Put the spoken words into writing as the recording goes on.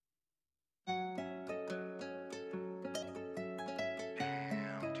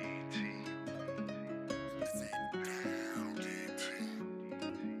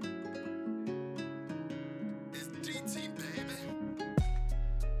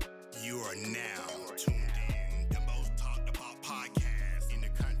are now tuned in. The most talked about podcast in the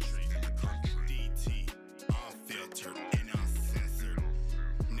country. DT, unfiltered and uncensored.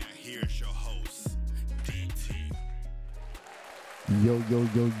 Now here's your host, DT.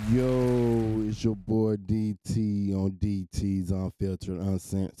 Yo, it's your boy DT on DT's Unfiltered,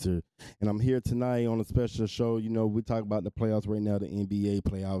 Uncensored. And I'm here tonight on a special show. You know, we talk about the playoffs right now, the NBA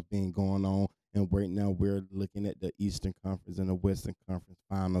playoffs being going on. And right now we're looking at the Eastern Conference and the Western Conference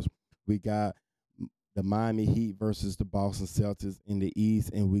Finals. We got the Miami Heat versus the Boston Celtics in the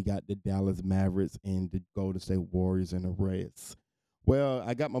East, and we got the Dallas Mavericks and the Golden State Warriors in the Reds. Well,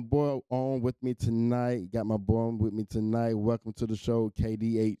 I got my boy on with me tonight. Welcome to the show,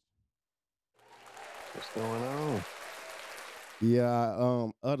 KDH. What's going on? Yeah,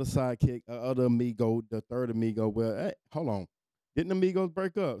 other sidekick, other amigo, the third amigo. Well, hey, hold on. Didn't Amigos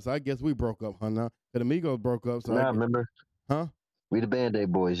break up? So I guess we broke up, huh? Now, the Amigos broke up. So remember? Huh? We the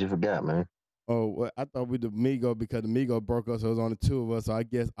Band-Aid boys. You forgot, man. Oh, well, I thought we the Migo because the Migo broke up, so it was only two of us. So I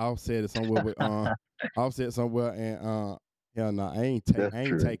guess Offset it somewhere with Offset somewhere, and hell no, I ain't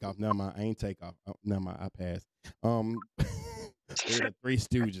take off. Never mind, I ain't take off. Never mind, I passed. The Three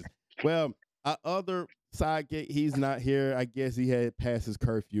Stooges. Well, our other sidekick, he's not here. I guess he had passed his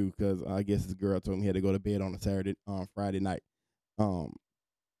curfew because I guess his girl told him he had to go to bed on a Friday night.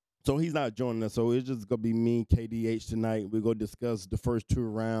 So he's not joining us. So it's just gonna be me, KDH tonight. We're gonna discuss the first two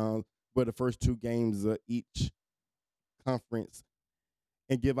rounds, the first two games of each conference,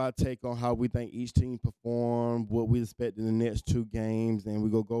 and give our take on how we think each team performed, what we expect in the next two games, and we're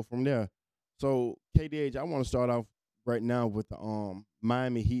gonna go from there. So KDH, I want to start off right now with the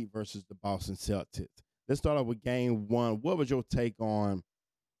Miami Heat versus the Boston Celtics. Let's start off with game one. What was your take on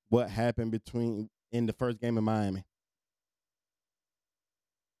what happened in the first game in Miami?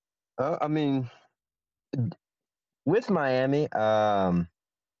 I mean, with Miami,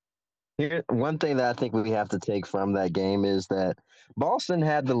 here one thing that I think we have to take from that game is that Boston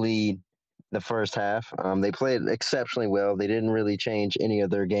had the lead the first half. They played exceptionally well. They didn't really change any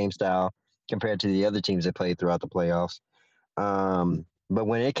of their game style compared to the other teams that played throughout the playoffs. But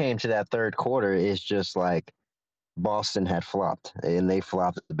when it came to that third quarter, it's just like Boston had flopped, and they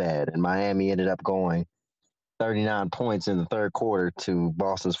flopped bad. And Miami ended up going 39 points in the third quarter to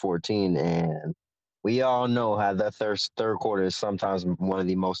Boston's 14. And we all know how that third quarter is sometimes one of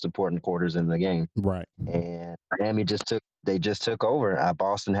the most important quarters in the game. Right. And Miami just took over.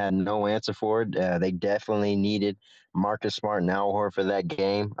 Boston had no answer for it. They definitely needed Marcus Smart and Al Horford for that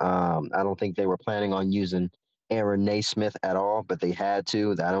game. I don't think they were planning on using Aaron Naismith at all, but they had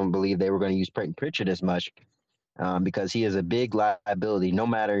to. I don't believe they were going to use Peyton Pritchard as much. Because he is a big liability. No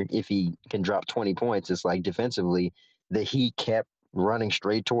matter if he can drop 20 points, it's like defensively, the Heat kept running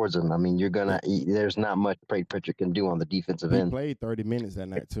straight towards him. I mean, there's not much Pritchard can do on the defensive end. He played 30 minutes that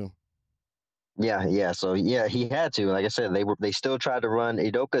night too. Yeah. So he had to. Like I said, they still tried to run.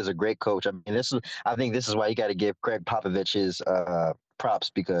 Udoka is a great coach. I mean, I think this is why you got to give Greg Popovich his props,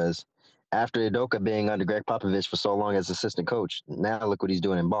 because after Udoka being under Greg Popovich for so long as assistant coach, now look what he's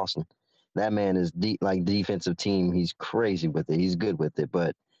doing in Boston. That man is like the defensive team. He's crazy with it. He's good with it,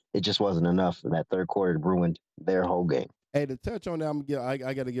 but it just wasn't enough. That third quarter ruined their whole game. Hey, to touch on that,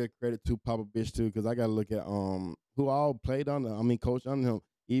 I got to give credit to Popovich too, because I got to look at who all played coach under him.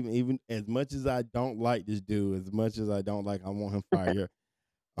 Even as much as I don't like this dude, as much as I don't like, I want him fired.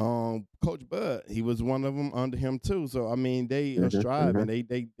 Coach Bud, he was one of them under him too. So I mean, they are striving.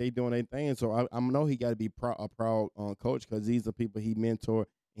 They doing their thing. So I know he got to be a proud coach, because these are people he mentored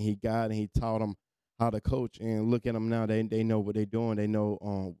and he got and he taught them how to coach. And look at them now; they know what they're doing. They know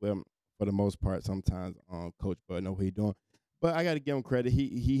well, for the most part, sometimes Coach Bud know what he's doing. But I got to give him credit.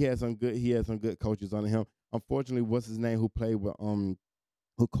 He had some good coaches under him. Unfortunately, what's his name? Who played with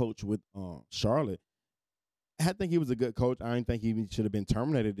who coached with Charlotte? I think he was a good coach. I didn't think he should have been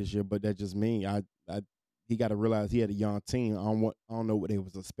terminated this year, but that's just me. He got to realize he had a young team. I don't know what they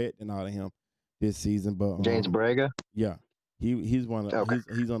was expecting out of him this season. But James Braga, yeah, he's one of okay.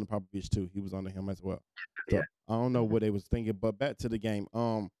 he's on the Popovich too. He was under him as well. So Yeah. I don't know what they was thinking. But back to the game.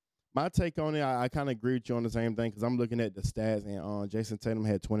 My take on it, I kind of agree with you on the same thing, because I'm looking at the stats, and Jason Tatum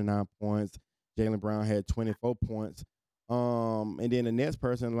had 29 points, Jaylen Brown had 24 points. And then the next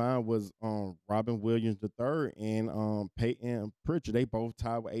person in line was Robin Williams III and Peyton Pritchard. They both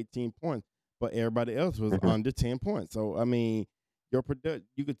tied with 18 points, but everybody else was under 10 points. So I mean, you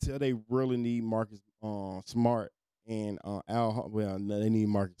could tell they really need Marcus Smart and Al. Well, no, they need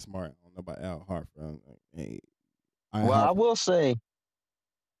Marcus Smart. I don't know about Al Horford. I will say,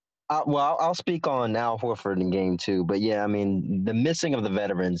 I'll speak on Al Horford in game two, but yeah, I mean the missing of the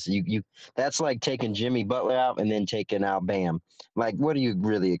veterans, you that's like taking Jimmy Butler out and then taking out Bam. Like, what do you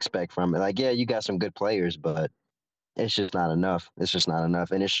really expect from it? Like, yeah, you got some good players, but it's just not enough. It's just not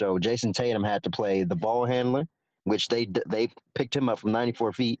enough, and it showed. Jason Tatum had to play the ball handler, which they picked him up from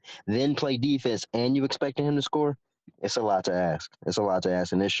 94 feet, then play defense, and you expecting him to score. It's a lot to ask. It's a lot to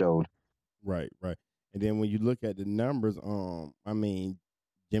ask, and it showed. Right, right. And then when you look at the numbers, I mean,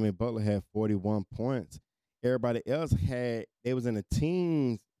 Jimmy Butler had 41 points. Everybody else they was in the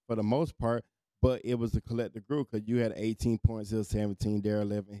teens for the most part, but it was a collective group because you had 18 points here, 17 there,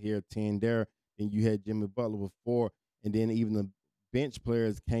 11 here, 10 there. Then you had Jimmy Butler with 4, and then even the bench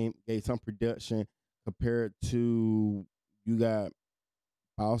players gave some production compared to you got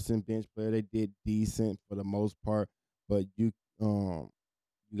Boston bench player. They did decent for the most part, but you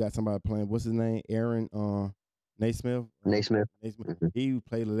got somebody playing. What's his name? Aaron Naismith. Naismith. Naismith. Mm-hmm. He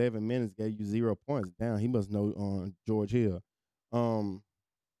played 11 minutes, gave you 0 points. Down. He must know George Hill.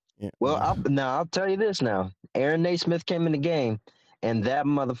 Yeah, Well, I'll tell you this now. Aaron Naismith came in the game, and that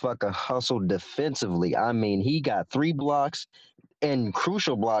motherfucker hustled defensively. I mean, he got 3 blocks and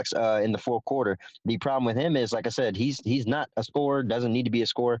crucial blocks in the fourth quarter. The problem with him is, like I said, he's not a scorer, doesn't need to be a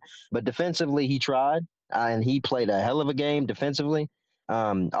scorer, but defensively he tried, and he played a hell of a game defensively.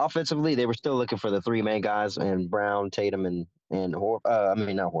 Offensively, they were still looking for the 3 main guys, and Brown, Tatum, and I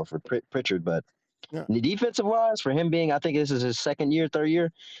mean not Horford, Pritchard, but yeah. the defensive wise, for him being, I think this is his second year, third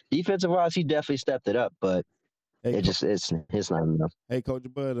year, defensive wise, he definitely stepped it up, but Hey, it's not enough. hey, Coach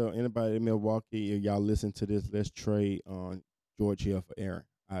Bud, anybody in Milwaukee, if y'all listen to this, let's trade on George Hill for Aaron.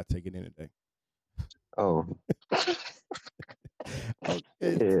 I'll take it any day. Oh, Okay,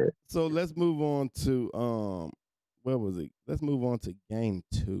 yeah. so let's move on to where was it? Let's move on to game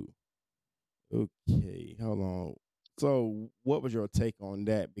 2. Okay, hold on. So, what was your take on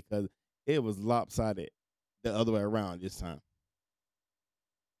that? Because it was lopsided the other way around this time.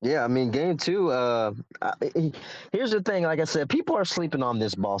 Yeah, I mean, game two. Here's the thing. Like I said, people are sleeping on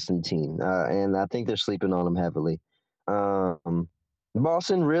this Boston team, and I think they're sleeping on them heavily. Um,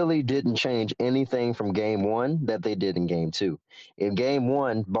 Boston really didn't change anything from game one that they did in game two. In game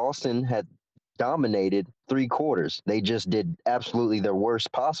one, Boston had dominated 3 quarters. They just did absolutely their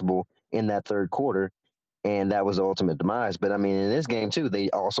worst possible in that third quarter, and that was the ultimate demise. But I mean, in this game too, they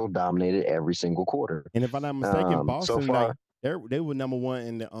also dominated every single quarter. And if I'm not mistaken, So Boston far, they were number one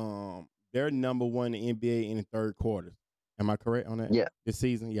in the they're number one in the NBA in the third quarters. Am I correct on that? yeah. This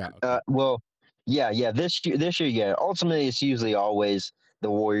season, yeah. Okay. Well, yeah. This year, yeah. Ultimately, it's usually always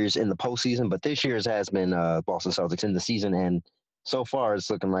the Warriors in the postseason, but this year's has been Boston Celtics in the season, and so far it's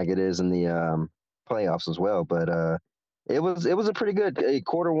looking like it is in the playoffs as well. But it was a pretty good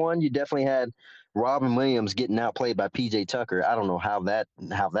quarter one. You definitely had Robin Williams getting outplayed by PJ Tucker. I don't know how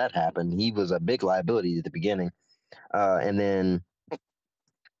that happened. He was a big liability at the beginning, and then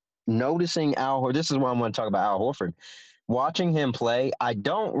noticing Al. This is why I want to talk about Al Horford. Watching him play, I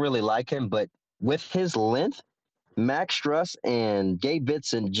don't really like him, but with his length, Max Struss and Gabe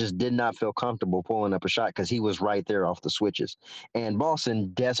Vincent just did not feel comfortable pulling up a shot because he was right there off the switches. And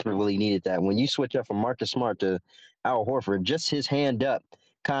Boston desperately needed that. When you switch up from Marcus Smart to Al Horford, just his hand up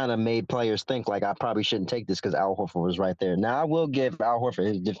kind of made players think like I probably shouldn't take this because Al Horford was right there. Now I will give Al Horford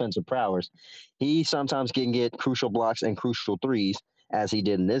his defensive prowess. He sometimes can get crucial blocks and crucial threes as he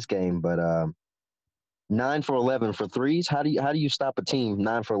did in this game, but 9 for 11 for threes. How do you stop a team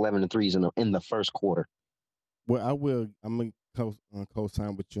 9 for 11 and threes in the first quarter? Well, I will. I'm gonna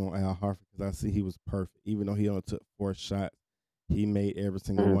co-sign with you on Al Horford because I see he was perfect. Even though he only took 4 shots, he made every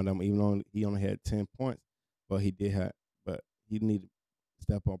single Mhm. one of them. Even though he only had 10 points, but he did have. But he needed to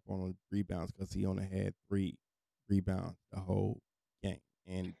step up on rebounds because he only had 3 rebounds the whole game,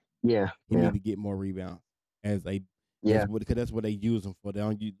 and Yeah, he yeah, needed to get more rebounds. As a yeah, that's what they use him for. They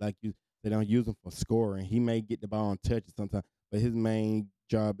don't use they don't use him for scoring. He may get the ball and touch it sometimes, but his main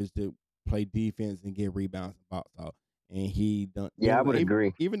job is to play defense and get rebounds and box out. And he done yeah. I would even,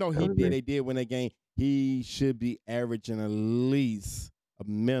 agree. even though I would agree. they did win that game. He should be averaging at least a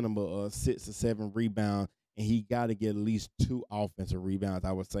minimum of 6 or 7 rebounds, and he got to get at least 2 offensive rebounds.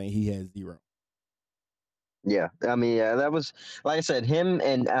 I was saying he has 0. Yeah, I mean, yeah, that was like I said. Him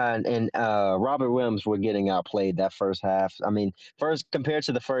and Robert Williams were getting outplayed that first half. I mean, first compared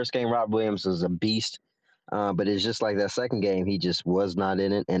to the first game, Robert Williams was a beast. But it's just like that second game, he just was not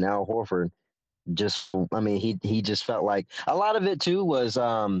in it. And Al Horford I mean, he just felt like a lot of it too was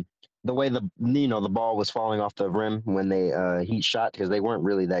the way the ball was falling off the rim when they heat shot because they weren't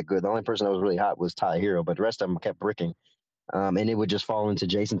really that good. The only person that was really hot was Ty Hero, but the rest of them kept bricking. and it would just fall into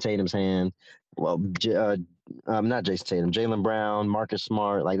Jason Tatum's hand. Well, not Jason Tatum, Jaylen Brown, Marcus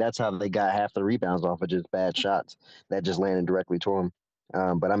Smart. Like that's how they got half the rebounds off of just bad shots that just landed directly to him.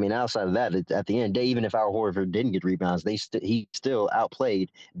 But I mean, outside of that, at the end of the day, even if Al Horford didn't get rebounds, he still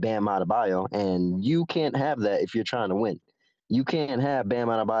outplayed Bam Adebayo, and you can't have that if you're trying to win. You can't have Bam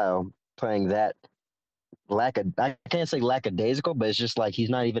Adebayo playing that I can't say lackadaisical, but it's just like he's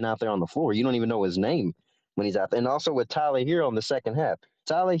not even out there on the floor. You don't even know his name when he's out there. And also with Tyler Hero in the second half,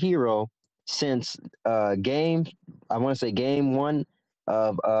 Tyler Hero since game I want to say game one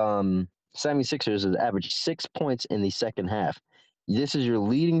of 76ers has averaged 6 points in the second half. This is your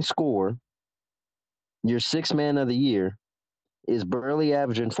leading scorer. Your sixth man of the year is barely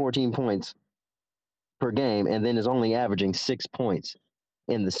averaging 14 points per game, and then is only averaging 6 points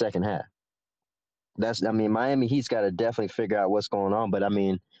in the second half. I mean, Miami Heat's got to definitely figure out what's going on. But I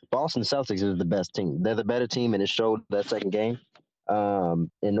mean, Boston Celtics is the best team. They're the better team, and it showed that second game.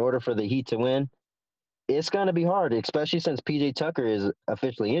 In order for the Heat to win, it's going to be hard, especially since PJ Tucker is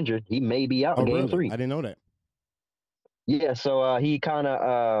officially injured. He may be out in game really? 3. I didn't know that. Yeah, so he kind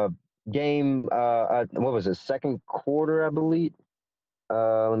of what was it, second quarter, I believe.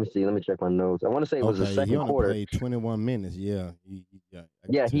 Let me see. Let me check my notes. I want to say it was the He second only quarter. played 21 minutes. Yeah.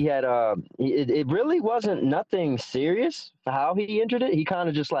 He had it really wasn't nothing serious for how he injured it. He kind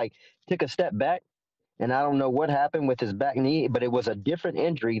of just like took a step back, and I don't know what happened with his back knee, but it was a different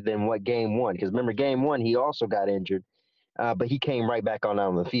injury than what game one. Because remember, game one he also got injured, but he came right back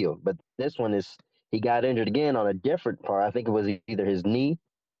on the field. But this one is he got injured again on a different part. I think it was either his knee.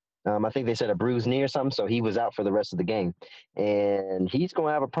 I think they said a bruised knee or something, so he was out for the rest of the game. And he's going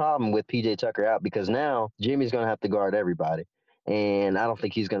to have a problem with PJ Tucker out because now Jimmy's going to have to guard everybody. And I don't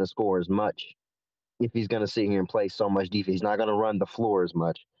think he's going to score as much if he's going to sit here and play so much defense. He's not going to run the floor as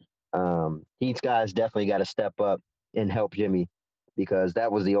much. Heat's guys definitely got to step up and help Jimmy because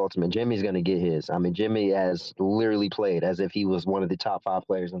that was the ultimate. Jimmy's going to get his. I mean, Jimmy has literally played as if he was one of the top 5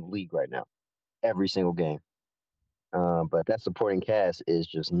 players in the league right now, every single game. But that supporting cast is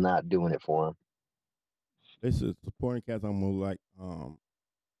just not doing it for him. This is supporting cast. I'm more like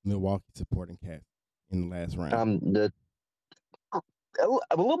Milwaukee supporting cast in the last round.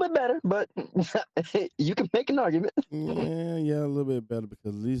 A little bit better, but you can make an argument. Yeah, a little bit better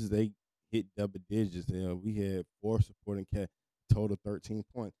because at least they hit double digits. We had 4 supporting cast, total 13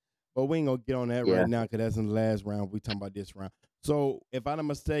 points. But we ain't gonna get on that right now because that's in the last round. We talking about this round. So if I'm not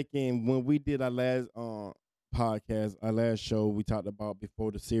mistaken, when we did our last podcast, our last show, we talked about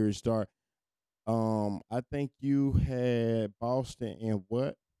before the series start. I think you had Boston in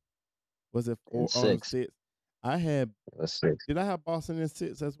what? Was it 4 6? I had 6. Did I have Boston in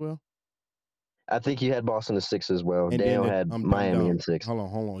 6 as well? I think you had Boston in 6 as well. And Daniel then had Dum Miami Dum. in 6. Hold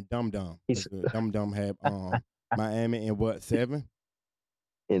on. Dum Dum had Miami in what, 7?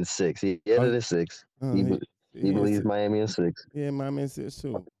 In 6. He had it at 6. He believes Miami in 6. Yeah, Miami in 6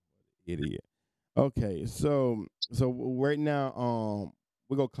 too. Idiot. Okay, so right now,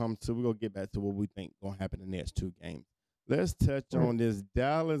 we're gonna get back to what we think gonna happen in the next 2 games. Let's touch on this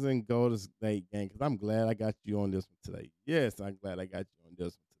Dallas and Golden State game because I'm glad I got you on this one today. Yes, I'm glad I got you on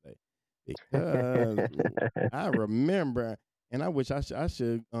this one today because I remember, and I wish I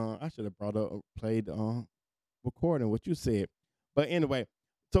should have played recording what you said. But anyway,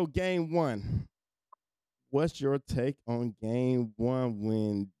 so game 1. What's your take on game 1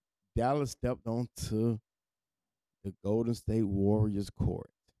 when Dallas stepped onto the Golden State Warriors court?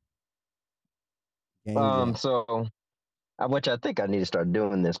 Game 1. So which I think I need to start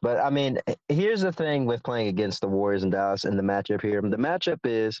doing this. But I mean, here's the thing with playing against the Warriors and Dallas in the matchup here. The matchup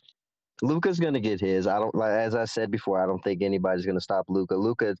is Luka's going to get his. As I said before, I don't think anybody's going to stop Luka.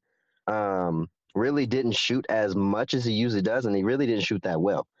 Luka really didn't shoot as much as he usually does, and he really didn't shoot that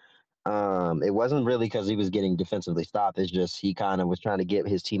well. It wasn't really because he was getting defensively stopped. It's just he kind of was trying to get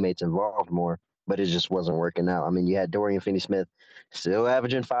his teammates involved more, but it just wasn't working out. I mean, you had Dorian Finney-Smith still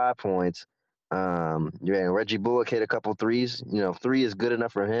averaging 5 points. Reggie Bullock hit a couple threes. 3 is good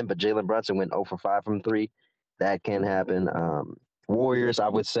enough for him, but Jalen Brunson went 0 for 5 from 3. That can happen. Warriors, I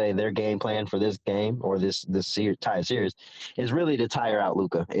would say their game plan for this game or this tie series is really to tire out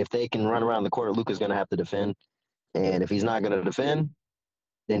Luka. If they can run around the court, Luka's going to have to defend. And if he's not going to defend,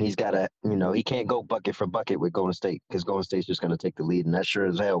 then he's got to, he can't go bucket for bucket with Golden State because Golden State's just going to take the lead. And that sure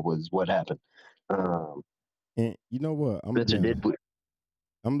as hell was what happened. And you know what? I'm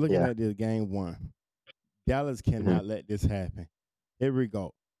looking at this game 1. Dallas cannot let this happen. Here we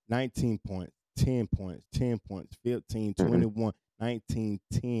go. 19 points, 10 points, 10 points, 15, 21, 19,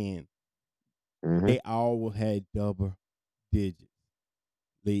 10. They all had double digits.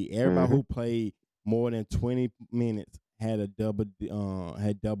 Everybody who played more than 20 minutes had double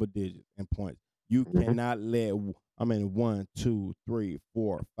digits in points. You Hmm. cannot let one, two, three,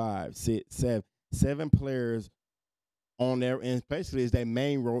 four, five, six, seven players on there, and basically it's that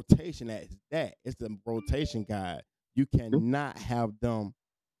main rotation. It's the rotation guide. You cannot have them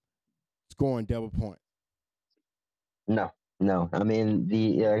scoring double points. No, no. I mean,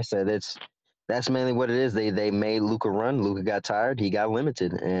 like I said, that's mainly what it is. They made Luca run. Luca got tired. He got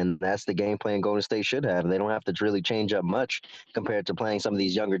limited, and that's the game plan Golden State should have. They don't have to really change up much compared to playing some of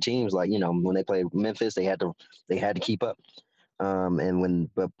these younger teams. Like when they played Memphis, they had to keep up.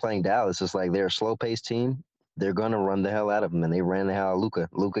 But playing Dallas, it's like they're a slow paced team. They're gonna run the hell out of them, and they ran the hell out of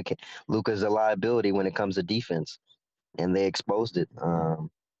Luca. Luca's a liability when it comes to defense, and they exposed it.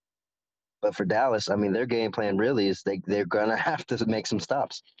 But for Dallas, I mean, their game plan really is they're gonna have to make some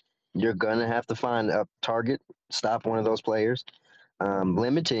stops. You're gonna have to find a target, stop one of those players.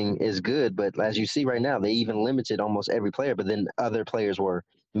 Limiting is good, but as you see right now, they even limited almost every player. But then other players were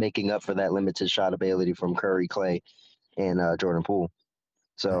making up for that limited shot ability from Curry, Clay, and Jordan Poole.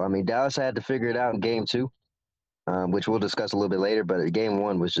 So Right. I mean, Dallas had to figure it out in Game 2, which we'll discuss a little bit later. But Game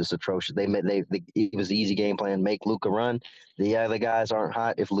 1 was just atrocious. It was the easy game plan: make Luca run. The other guys aren't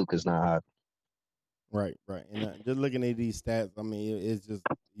hot if Luca's not hot. Right, right. And just looking at these stats, I mean, it's just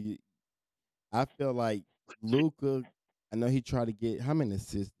I feel like Luca. I know he tried to get how many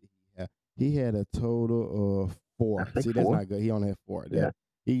assists did he have? He had a total of I 4. think See, that's 4. not good. He only had 4. Yeah, That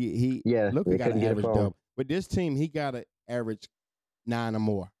he yeah, Luca they got an couldn't get it average going. double. With this team, he got to average 9 or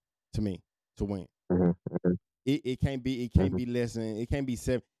more to me to win. Hmm. It can't be Hmm. less than it can't be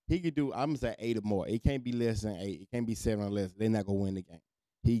 7. He could do I'm gonna say 8 or more. It can't be less than 8. It can't be 7 or less. They're not gonna win the game.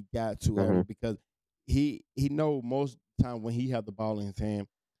 He got to Hmm. average because he know most time when he have the ball in his hand,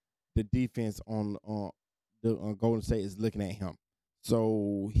 the defense on the Golden State is looking at him.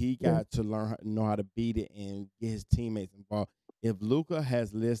 So he Yeah. got to know how to beat it and get his teammates involved. If Luca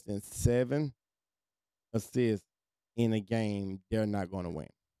has less than 7 assists in a game, they're not going to win.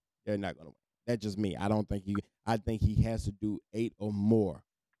 They're not going to win. That's just me. I don't think he. I think he has to do 8 or more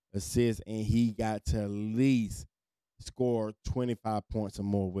assists, and he got to at least score 25 points or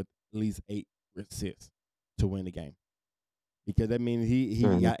more with at least 8 assists to win the game. Because that means he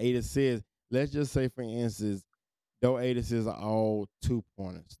Hmm. got 8 assists. Let's just say, for instance, those 8 assists are all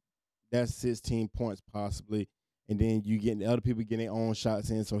 2-pointers. That's 16 points possibly. And then you get the other people getting their own shots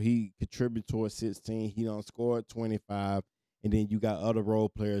in, so he contributes towards 16. He don't score 25, and then you got other role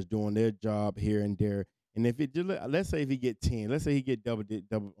players doing their job here and there. And if it just let's say if he get 10, let's say he get double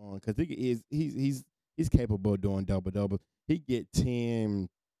on because he's capable of doing double. He get 10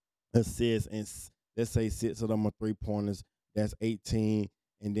 assists and let's say 6 of them are 3-pointers. That's 18,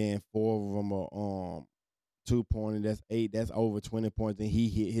 and then 4 of them are 2-pointer. That's 8. That's over 20 points, and he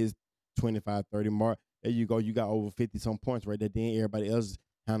hit his 25, 30 mark. There you go. You got over 50 some points right there. Then everybody else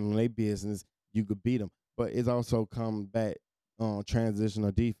handling their business. You could beat them, but it's also come back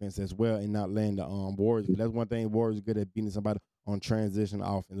transitional defense as well, and not letting the Warriors. That's one thing Warriors are good at beating somebody on transition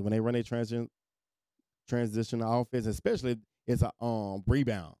offense. When they run a transition offense, especially it's a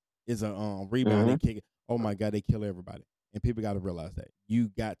rebound. It's a rebound. They Hmm. kick it. Oh my God, they kill everybody, and people got to realize that you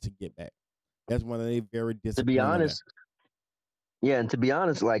got to get back. That's one of they very To be disappointing on that. honest, yeah, and to be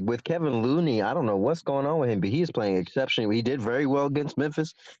honest, like with Kevin Looney, I don't know what's going on with him, but he's playing exceptionally. He did very well against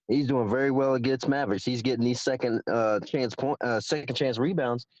Memphis. He's doing very well against Mavericks. He's getting these second chance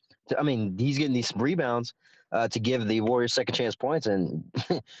rebounds. I mean, he's getting these rebounds to give the Warriors second chance points, and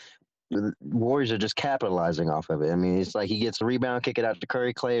the Warriors are just capitalizing off of it. I mean, it's like he gets the rebound, kick it out to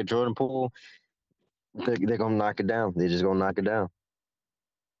Curry, Clay, or Jordan Poole. They're gonna knock it down. They're just gonna knock it down.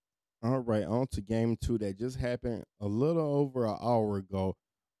 All right, on to game 2 that just happened a little over an hour ago.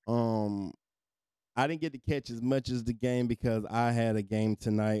 Um, I didn't get to catch as much as the game because I had a game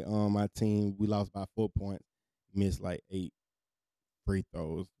tonight. My team we lost by 4 points, missed like 8 free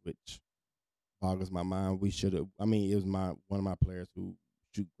throws, which boggles my mind. We should have. I mean, it was one of my players who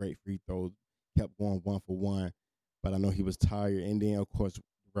shoot great free throws, kept going 1 for 1, but I know he was tired. And then of course the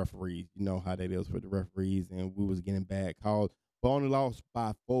referees, you know how that is with the referees, and we was getting bad calls. But only lost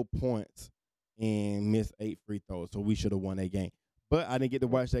by 4 points and missed 8 free throws, so we should have won that game. But I didn't get to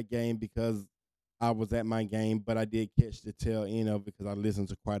watch that game because I was at my game, but I did catch the tail end of it because I listened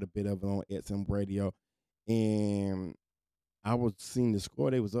to quite a bit of it on XM Radio, and I was seeing the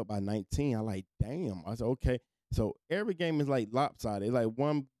score. They was up by 19. I like, damn. I said, okay. So every game is like lopsided. It's like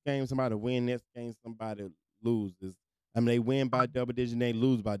one game somebody win, next game somebody loses. I mean, they win by double digits, and they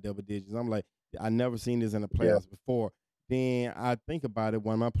lose by double digits. I'm like, I never seen this in the Yeah. playoffs before. Then I think about it.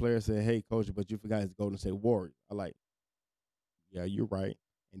 One of my players said, "Hey, coach, but you forgot his Golden State Warriors." I like, yeah, you're right.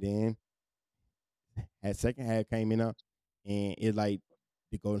 And then at second half came in up. and it like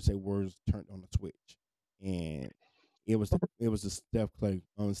the Golden State Warriors turned on the switch, and it was the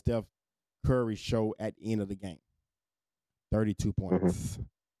Steph Curry show at the end of the game. 32 hmm points.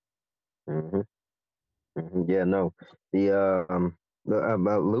 hmm Yeah, no, the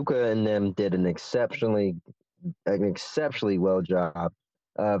Luca and them did an exceptionally well job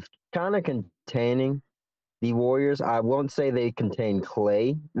of kind of containing the Warriors. I won't say they contained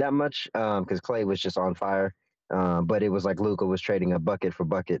Clay that much because Clay was just on fire. But it was like Luca was trading a bucket for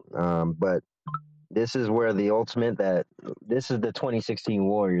bucket. But this is where this is the 2016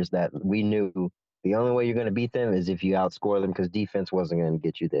 Warriors that we knew the only way you're going to beat them is if you outscore them because defense wasn't going to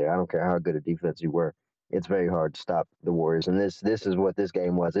get you there. I don't care how good a defense you were. It's very hard to stop the Warriors, and this is what this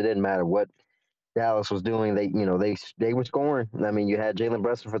game was. It didn't matter what Dallas was doing. They were scoring. I mean, you had Jalen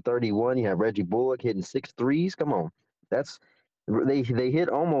Brunson for 31. You had Reggie Bullock hitting 6 threes. Come on, that's they hit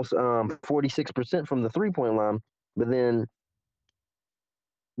almost 46% from the 3-point line. But then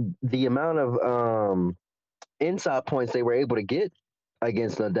the amount of inside points they were able to get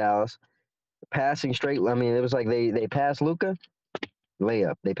against Dallas, passing straight. I mean, it was like they passed Luca,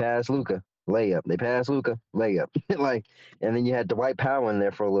 layup. They passed Luca, layup. They passed Luca, layup. Like, and then you had Dwight Powell in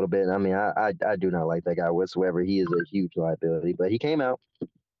there for a little bit. I mean, I do not like that guy whatsoever. He is a huge liability, but he came out.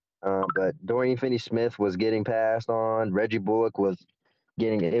 But Dorian Finney-Smith was getting passed on. Reggie Bullock was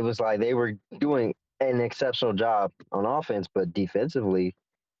getting. It was like they were doing an exceptional job on offense, but defensively,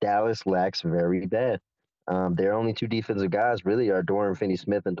 Dallas lacks very bad. Their only two defensive guys really are Dorian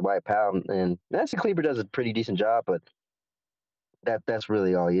Finney-Smith and Dwight Powell, and Nancy Kleber does a pretty decent job, but that's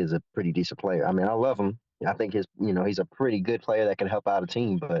really all he is, a pretty decent player. I mean, I love him. I think he's a pretty good player that can help out a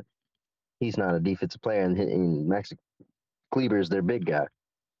team, but he's not a defensive player. And Maxi Kleber is their big guy.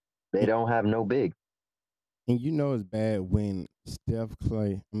 They And, don't have no big. and it's bad when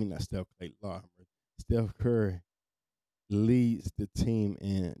not Steph Clay, Lord, Steph Curry leads the team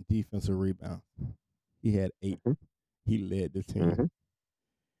in defensive rebounds. He had 8. hmm He led the hmm team.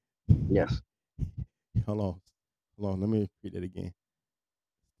 Yes. Hold on. Let me repeat that again.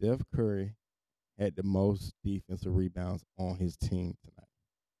 Steph Curry had the most defensive rebounds on his team tonight.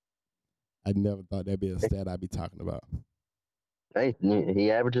 I never thought that'd be a stat I'd be talking about. Hey,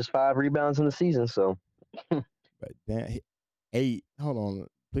 he averages 5 rebounds in the season, so But damn, 8. Hold on.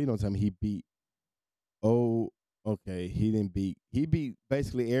 Please don't tell me he beat. Oh, okay. He didn't beat. He beat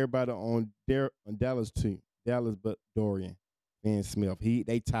basically everybody on Dallas team. Dallas, but Dorian and Smith.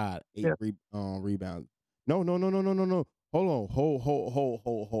 They tied 8 yeah. rebounds. No. Hold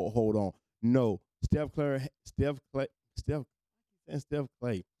on. No, Steph Clay.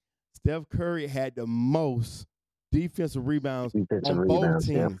 Steph Curry had the most defensive rebounds Defensive on both rebounds,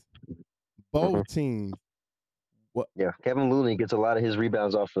 yeah. teams. hmm Both teams. What? Yeah. Kevin Looney gets a lot of his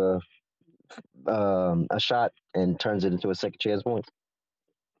rebounds off a shot and turns it into a second chance point.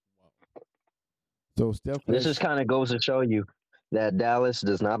 So Steph This Clay. just kind of goes to show you that Dallas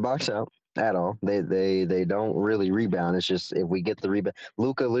does not box out at all. They don't really rebound. It's just if we get the rebound,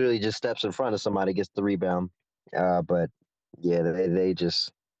 Luca literally just steps in front of somebody, gets the rebound. But yeah, they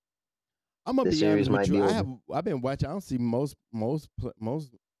just I'm gonna this be honest series with might you. be over. I've been watching. I don't see most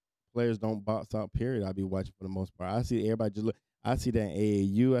players don't box out. Period. I be watching for the most part. I see everybody just look. I see that in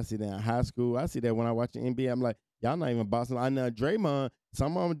AAU. I see that in high school. I see that when I watch the NBA. I'm like, y'all not even boxing. I know Draymond.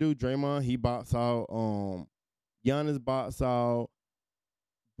 Some of them do. Draymond, he box out. Giannis box out.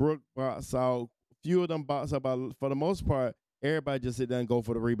 Brooke box out. Few of them box out. But for the most part, everybody just sit there and go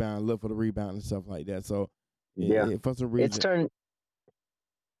for the rebound, look for the rebound and stuff like that. So, Yeah, for some it's reason, turned.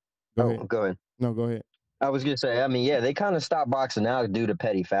 go Oh, ahead. go ahead. No, go ahead. I was gonna say, I mean, yeah, they kind of stopped boxing now due to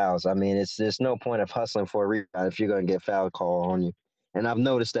petty fouls. I mean, there's no point of hustling for a rebound if you're gonna get foul call on you. And I've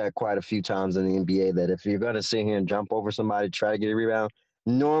noticed that quite a few times in the NBA that if you're gonna sit here and jump over somebody to try to get a rebound,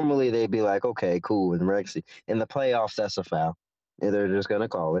 normally they'd be like, okay, cool. And Rexy in the playoffs, that's a foul. And they're just gonna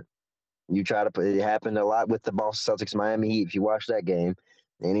call it. You try to put it happened a lot with the Boston Celtics Miami Heat. If you watch that game,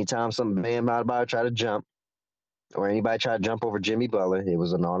 anytime some Bam Adebayo try to jump or anybody try to jump over Jimmy Butler, it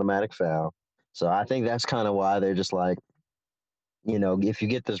was an automatic foul. So I think that's kind of why they're just like, if you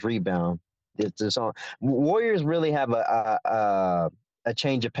get this rebound, it's on. Warriors really have a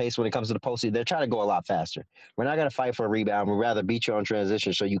change of pace when it comes to the postseason. They're trying to go a lot faster. We're not going to fight for a rebound. We'd rather beat you on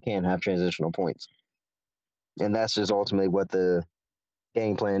transition so you can't have transitional points. And that's just ultimately what the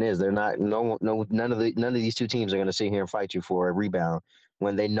game plan is. They're not none of these two teams are going to sit here and fight you for a rebound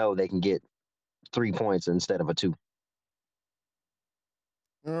when they know they can get 3 points instead of a 2.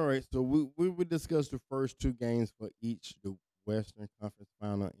 All right, so we would discuss the first 2 games for each, the Western Conference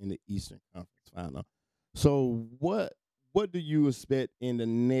Final and the Eastern Conference Final. So what do you expect in the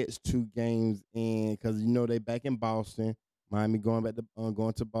next 2 games? And because they back in Boston, Miami going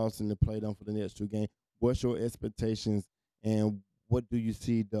to Boston to play them for the next 2 games. What's your expectations, and what do you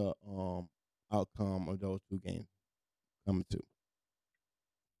see the outcome of those 2 games coming to?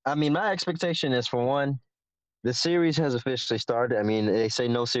 I mean, my expectation is for one, the series has officially started. I mean, they say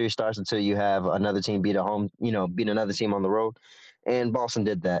no series starts until you have another team beat another team on the road, and Boston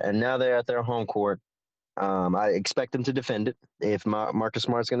did that, and now they're at their home court. I expect them to defend it. If Marcus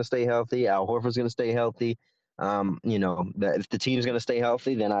Smart's going to stay healthy, Al Horford's going to stay healthy. If the team's going to stay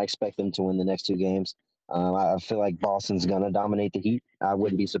healthy, then I expect them to win the next 2 games. I feel like Boston's going to dominate the Heat. I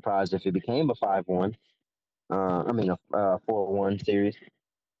wouldn't be surprised if it became a 5-1. A 4-1 series.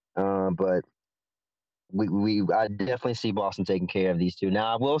 But I definitely see Boston taking care of these two.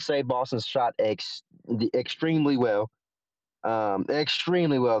 Now, I will say Boston shot extremely well.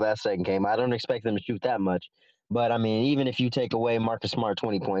 Extremely well that second game. I don't expect them to shoot that much. But I mean, even if you take away Marcus Smart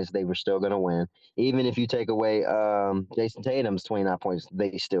 20 points, they were still going to win. Even if you take away Jason Tatum's 29 points,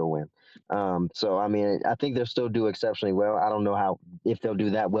 they still win. So I mean, I think they'll still do exceptionally well. I don't know if they'll do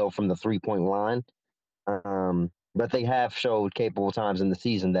that well from the 3-point line. But they have showed capable times in the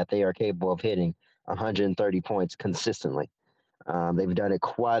season that they are capable of hitting 130 points consistently. They've done it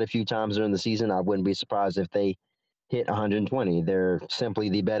quite a few times during the season. I wouldn't be surprised if they hit 120. They're simply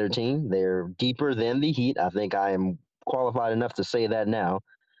the better team. They're deeper than the Heat. I think I am qualified enough to say that now.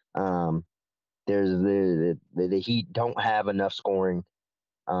 There's the Heat don't have enough scoring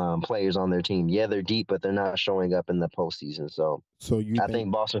players on their team. Yeah, they're deep, but they're not showing up in the postseason. So I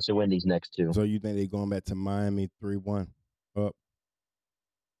think Boston should win these next 2. So you think they're going back to Miami 3-1 up?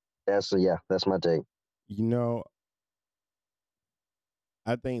 That's my take. You know,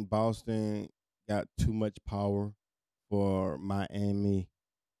 I think Boston got too much power for Miami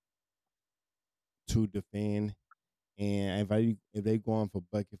to defend, and if they going for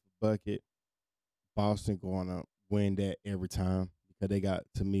bucket, Boston going to win that every time because they got,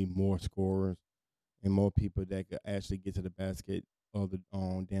 to me, more scorers and more people that could actually get to the basket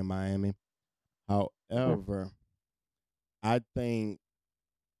than Miami. However, I think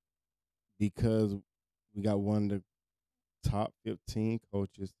because we got one of the top 15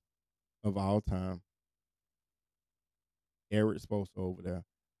 coaches of all time, Eric Spoelstra over there,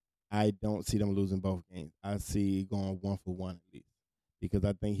 I don't see them losing both games. I see going 1-for-1 at least because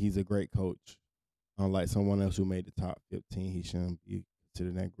I think he's a great coach. Unlike someone else who made the top 15, he shouldn't be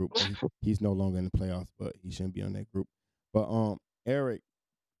considered in that group. He's no longer in the playoffs, but he shouldn't be on that group. But Eric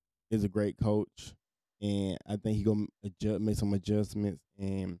is a great coach, and I think he gonna make some adjustments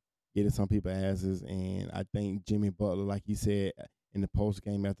and getting some people asses. And I think Jimmy Butler, like he said in the post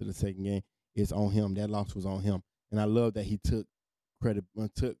game after the second game, it's on him. That loss was on him, and I love that he took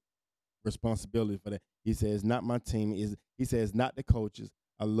responsibility for that. He says, "Not my team." He says, "Not the coaches."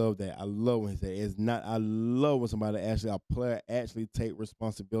 I love that. I love when he said, "It's not." I love when a player actually take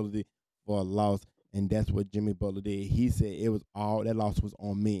responsibility for a loss, and that's what Jimmy Butler did. He said that loss was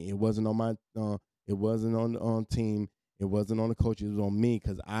on me. It wasn't on my, it wasn't on team. It wasn't on the coach. It was on me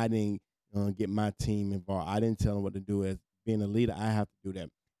because I didn't get my team involved. I didn't tell them what to do. As being a leader, I have to do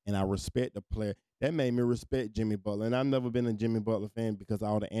that, and I respect the player. That made me respect Jimmy Butler, and I've never been a Jimmy Butler fan because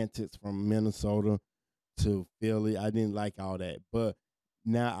all the antics from Minnesota to Philly, I didn't like all that, but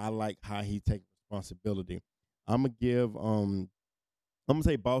now I like how he takes responsibility. I'm gonna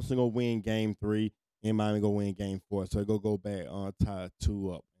say Boston gonna win game 3 and Miami gonna win game 4. So go back on tie 2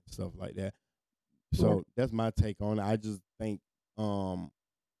 up and stuff like that. So that's my take on it. I just think Boston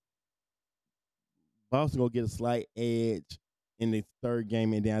gonna get a slight edge in the 3rd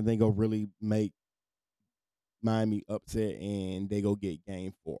game, and then I think gonna really make Miami upset, and they go get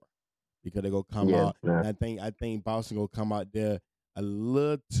game 4 because they go come out. And I think Boston gonna come out there a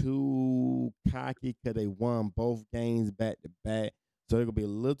little too cocky because they won both games back to back. So they're gonna be a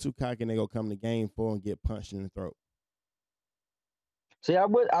little too cocky, and they gonna come to game 4 and get punched in the throat. See, I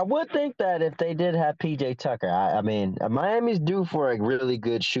would think that if they did have PJ Tucker, I mean, Miami's due for a really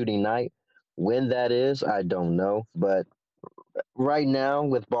good shooting night. When that is, I don't know. But right now,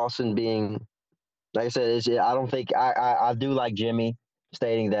 with Boston being, like I said, I don't think I do like Jimmy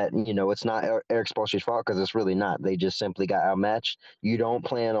stating that it's not Eric Spoelstra's fault because it's really not. They just simply got outmatched. You don't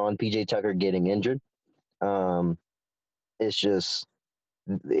plan on PJ Tucker getting injured. It's just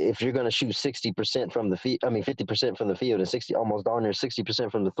if you're going to shoot 60% from the field, 50% from the field and almost darn near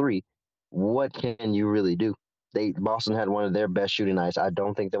 60% from the three, what can you really do? Boston had one of their best shooting nights. I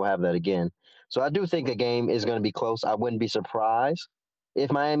don't think they'll have that again. So I do think a game is going to be close. I wouldn't be surprised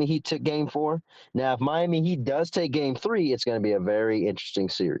if Miami Heat took game 4. Now, if Miami Heat does take game 3, it's going to be a very interesting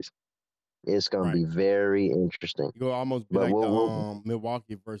series. It's going to be very interesting. You'll almost be like the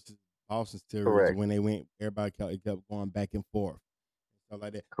Milwaukee versus Boston series Correct. when they went. Everybody kept going back and forth, stuff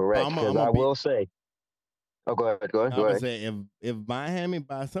like that. But Correct. I'm Because gonna I be. will say, oh, go ahead. Go ahead. I'm Go gonna ahead. say if Miami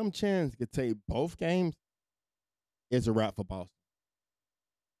by some chance could take both games, it's a wrap for Boston.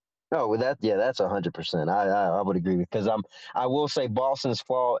 No, with that, yeah, that's 100%. I would agree because I will say Boston's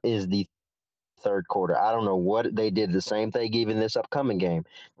flaw is the third quarter. I don't know what they did the same thing even this upcoming game.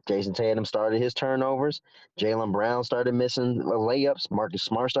 Jason Tatum started his turnovers. Jaylen Brown started missing layups. Marcus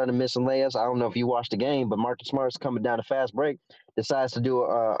Smart started missing layups. I don't know if you watched the game, but Marcus Smart's coming down a fast break, decides to do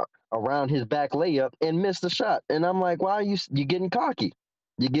a around his back layup and missed the shot. And I'm like, why are you getting cocky?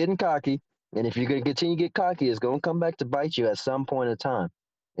 You're getting cocky. And if you're going to continue to get cocky, it's going to come back to bite you at some point in time.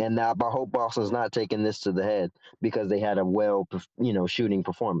 And now I hope Boston's not taking this to the head because they had a shooting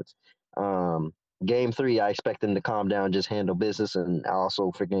performance. Game 3, I expect them to calm down, just handle business, and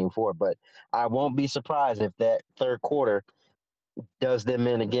also for game 4. But I won't be surprised if that third quarter does them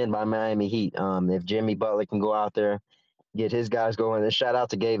in again by Miami Heat. If Jimmy Butler can go out there, get his guys going. And shout out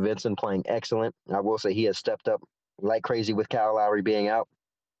to Gabe Vincent playing excellent. I will say he has stepped up like crazy with Kyle Lowry being out.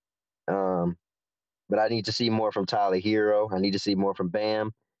 But I need to see more from Tyler Hero. I need to see more from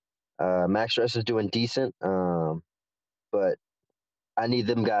Bam. Max Stress is doing decent, but I need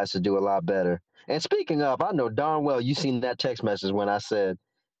them guys to do a lot better. And speaking of, I know darn well you seen that text message when I said,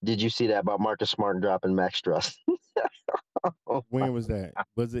 "Did you see that about Marcus Smart dropping Max Stress?" When was that?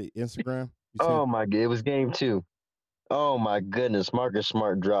 Was it Instagram? You said Oh my god, it was game 2. Oh my goodness, Marcus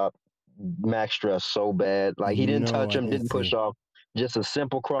Smart dropped Max Stress so bad. Like he didn't no, touch I him, didn't didn't push see. off, just a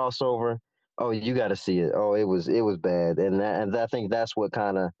simple crossover. Oh, you got to see it. Oh, it was bad, and I think that's what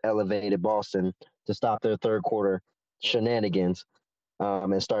kind of elevated Boston to stop their third quarter shenanigans,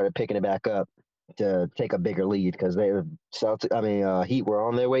 and started picking it back up to take a bigger lead because they were Heat were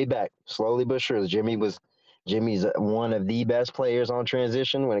on their way back slowly but surely. Jimmy's one of the best players on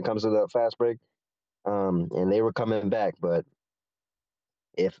transition when it comes to the fast break, and they were coming back, but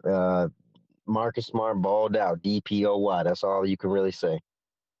if Marcus Smart balled out, DPOY. That's all you can really say.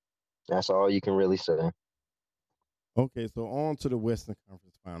 That's all you can really say. Okay, so on to the Western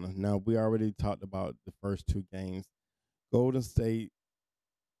Conference Finals. Now we already talked about the first 2 games. Golden State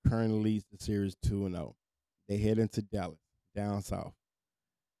currently leads the series 2-0. They head into Dallas, down south.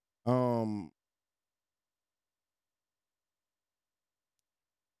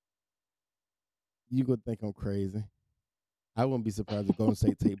 You could think I'm crazy. I wouldn't be surprised if Golden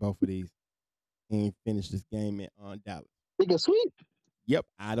State take both of these and finish this game in Dallas. They get sweep. Yep,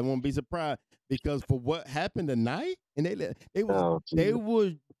 I don't want to be surprised because for what happened tonight, and they was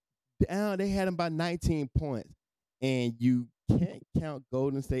down. They had them by 19 points, and you can't count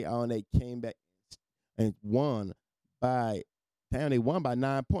Golden State out. And they came back and won by. Damn, they won by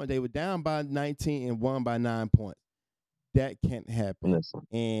 9 points. They were down by 19 and won by 9 points. That can't happen.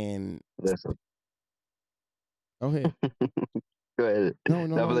 Listen. Go ahead. Go ahead. No.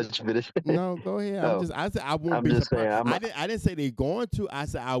 Let you finish. No, go ahead. Oh, I said I won't I'm be just surprised. saying. I didn't say they're going to. I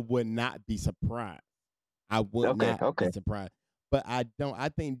said I would not be surprised. I would not be surprised. But I don't. I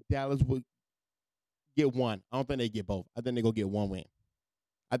think Dallas would get one. I don't think they get both. I think they go get one win.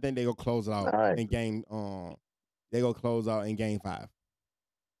 I think they go close it out in game. They go close out in game 5.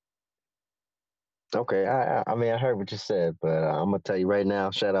 Okay. I mean, I heard what you said, but I'm gonna tell you right now.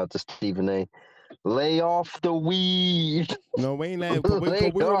 Shout out to Stephen A. Lay off the weed. No, we ain't laughing.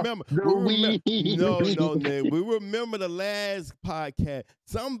 We remember. We remember the last podcast.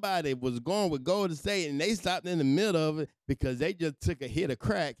 Somebody was going with Golden State, and they stopped in the middle of it because they just took a hit of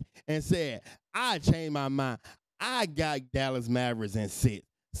crack and said, "I changed my mind. I got Dallas Mavericks in 6."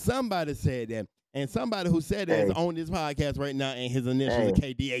 Somebody said that, and somebody who said that is on this podcast right now, and his initials are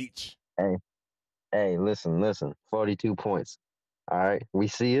KDH. Hey, listen. 42 points. All right, we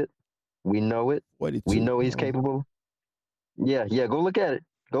see it. We know it. 42. We know he's capable. Yeah. Go look at it.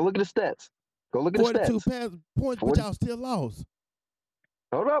 Go look at the stats. 42 points, but y'all still lost.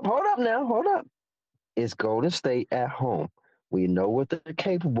 Hold up now. Hold up. It's Golden State at home. We know what they're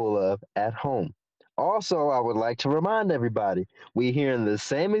capable of at home. Also, I would like to remind everybody, we're hearing the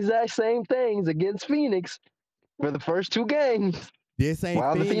exact same things against Phoenix for the first 2 games. This ain't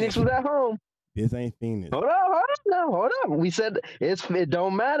while Phoenix. The Phoenix was at home. This ain't Phoenix. Hold up. We said it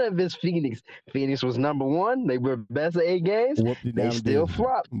don't matter if it's Phoenix. Phoenix was number 1. They were best of 8 games. They still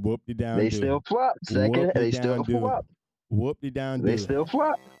flopped. They still flopped. Second, they still flopped. Whoop-de-down. They still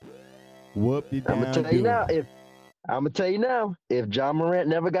flopped. Whoop-de-down. I'm gonna tell you now. If Ja Morant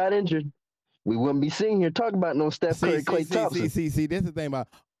never got injured, we wouldn't be sitting here talking about no Steph Curry, Klay Thompson. See, that's the thing about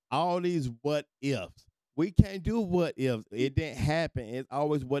all these what ifs. We can't do what ifs. It didn't happen. It's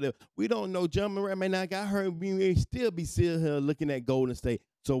always what if. We don't know. Ja Morant may not got hurt. We may still be here looking at Golden State.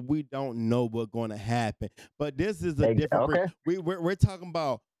 So we don't know what's going to happen. But this is a different breed. Okay. We're talking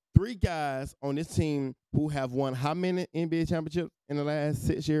about 3 guys on this team who have won how many NBA championships in the last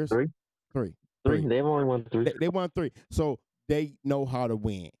 6 years? 3. 3. 3. They've only won 3. They won 3. So they know how to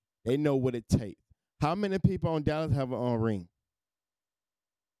win. They know what it takes. How many people on Dallas have a ring?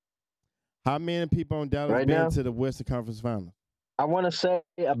 How many people on Dallas Right been now? to the Western Conference Finals? I want to say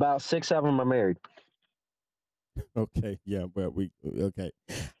about 6 of them are married. Okay, yeah, but okay.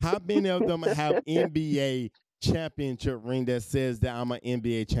 How many of them have NBA championship ring that says that I'm an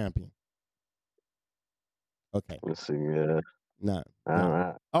NBA champion? Okay, Let's see. no.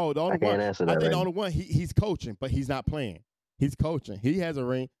 Oh, The only I can't one. answer I that think right the only one he's coaching, but he's not playing. He's coaching. He has a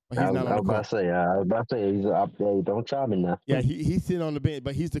ring, but he's not on the court. I was about to say, he's up there. Don't try me now. Yeah, he's sitting on the bench,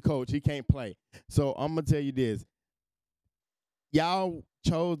 but he's the coach. He can't play. So I'm gonna tell you this: y'all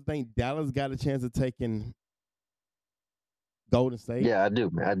chose to think Dallas got a chance of taking Golden State. Yeah, I do.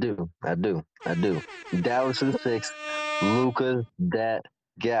 Dallas is 6. Luka's that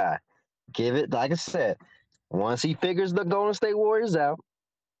guy. Give it, like I said, once he figures the Golden State Warriors out,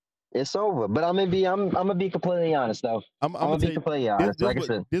 it's over. But I'm gonna be completely honest though. I'm gonna be completely honest. Like I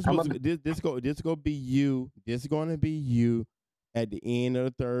said, this gonna be you. This is gonna be you at the end of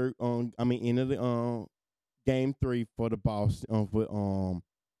the third. End of the game 3 for the Boston.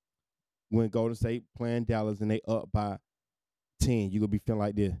 When Golden State playing Dallas and they up by 10, you gonna be feeling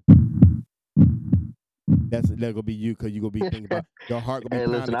like this. That's gonna be you because you gonna be thinking about your heart gonna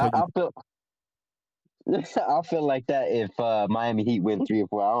be pounding. I'll feel like that if Miami Heat win 3 or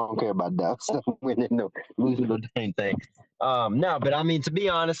 4. I don't care about Dallas winning no losing no dang thing. No, but I mean, to be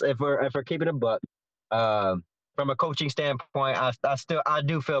honest, if we're keeping a buck, from a coaching standpoint, I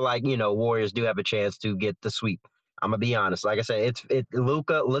do feel like Warriors do have a chance to get the sweep. I'm gonna be honest. Like I said, it's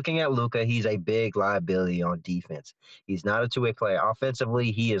Luka. Looking at Luka, he's a big liability on defense. He's not a 2-way player.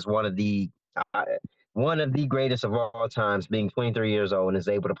 Offensively, he is one of the greatest of all times, being 23 years old and is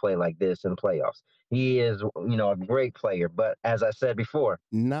able to play like this in the playoffs. He is, a great player. But as I said before,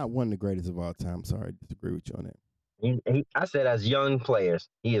 not one of the greatest of all time. Sorry, I disagree with you on that. I said as young players,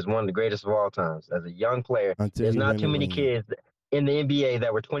 he is one of the greatest of all times. As a young player, there's not too many kids in the NBA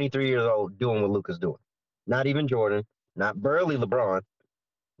that were 23 years old doing what Luka's doing. Not even Jordan, not Burley LeBron.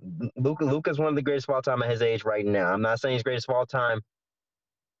 Luka's one of the greatest of all time at his age right now. I'm not saying he's greatest of all time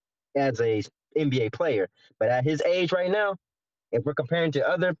as a NBA player, but at his age right now, if we're comparing to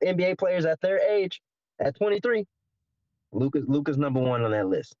other NBA players at their age, at 23, Luka's number 1 on that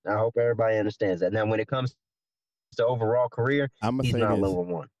list. I hope everybody understands that. Now, when it comes to overall career, he's not number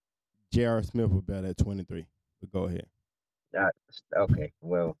 1. J.R. Smith was better at 23. But go ahead. Okay.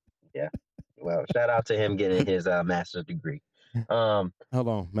 Well, yeah. Well, shout out to him getting his master's degree. Hold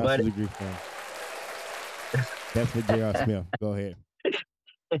on, master's degree from. That's for J.R. Smith. Go ahead.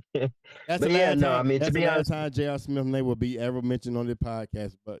 That's the last time J.R. Smith's name will be ever mentioned on this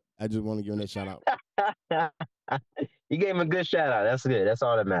podcast. But I just want to give him that shout out. You gave him a good shout out. That's good. That's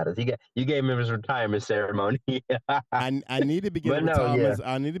all that matters. You gave him his retirement ceremony. I need to begin retirement.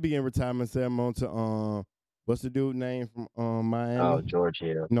 Yeah. I need to begin retirement ceremony to what's the dude name from Miami? Oh, George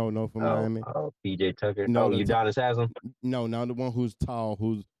Hill. No, from Miami. Oh, PJ Tucker. No, Udonis Haslam. No, the one who's tall,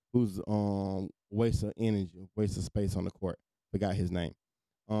 who's waste of energy, waste of space on the court. Forgot his name.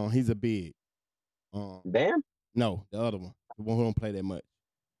 He's a big. Bam? No, the other one. The one who don't play that much.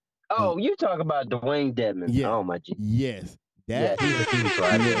 Oh, you talk about Dwayne Dedmon. Yeah. Oh, my G. Yes. He's a huge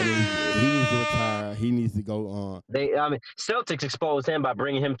liability. He needs to retire. He needs to go on. Celtics exposed him by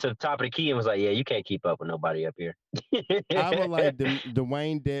bringing him to the top of the key and was like, yeah, you can't keep up with nobody up here. I would like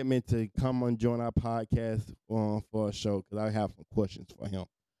Dwayne Dedmon to come and join our podcast for a show because I have some questions for him.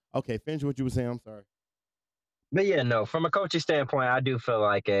 Okay, finish what you were saying. I'm sorry. But yeah, no, from a coaching standpoint, I do feel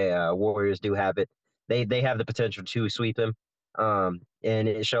like Warriors do have it. They have the potential to sweep him. And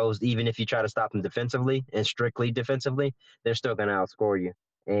it shows even if you try to stop them defensively and strictly defensively, they're still going to outscore you.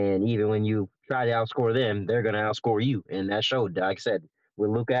 And even when you try to outscore them, they're going to outscore you. And that showed, like I said,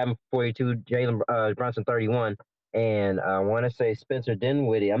 with Luka having 42, Jalen Brunson 31, and I want to say Spencer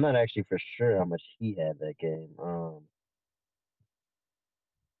Dinwiddie. I'm not actually for sure how much he had that game.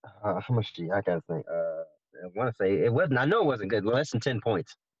 How much did I got to think? I want to say it wasn't. I know it wasn't good. Less than 10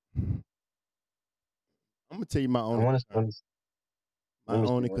 points. I'm gonna tell you my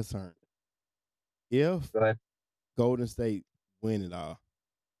only concern. If Golden State win it all,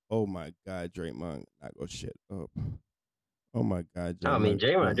 oh my God, Draymond not gonna shut up. Oh my God, Draymond. I mean,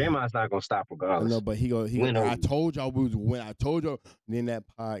 Draymond's not gonna stop regardless. No, but he go. I told y'all we was win. I told y'all in that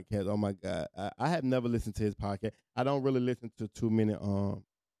podcast. Oh my God, I have never listened to his podcast. I don't really listen to too many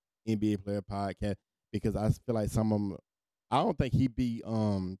NBA player podcasts because I feel like some of them I don't think he be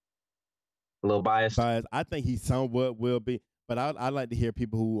A little biased. biased. I think he somewhat will be, but I like to hear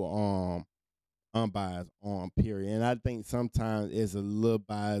people who unbiased on period. And I think sometimes it's a little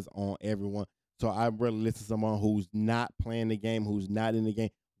bias on everyone. So I really listen to someone who's not playing the game, who's not in the game,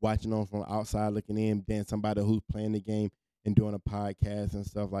 watching on from outside looking in, then somebody who's playing the game and doing a podcast and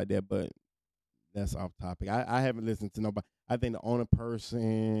stuff like that. But that's off topic. I haven't listened to nobody. I think the only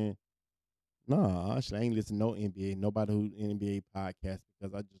person, no, actually, I ain't listen to no NBA, nobody who NBA podcast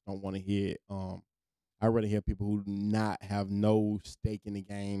because I just don't want to hear it. I rather hear people who do not have no stake in the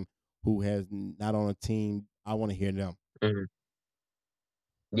game, who has not on a team. I want to hear them. Mhm.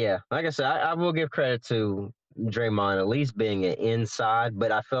 Yeah, like I said, I will give credit to Draymond at least being an inside,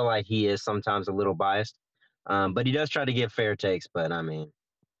 but I feel like he is sometimes a little biased. But he does try to give fair takes. But I mean,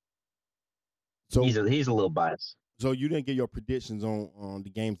 So, he's a little biased. so you didn't get your predictions on the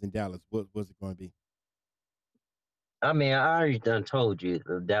games in Dallas. What was it going to be? I mean, I already done told you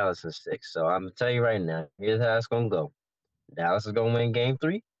Dallas is 6, so I'm gonna tell you right now. Here's how it's gonna go. Dallas is gonna win Game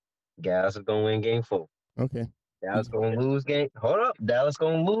 3. Dallas is gonna win Game 4. Okay. Dallas gonna lose game. Hold up, Dallas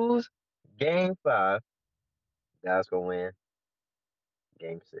gonna lose Game 5. Dallas gonna win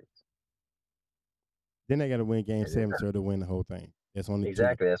Game 6. Then they got to win Game And then, 7 so to win the whole thing. That's only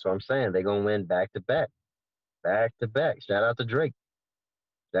exactly, that's what I'm saying. They're gonna win back to back. Back to back. Shout out to Drake.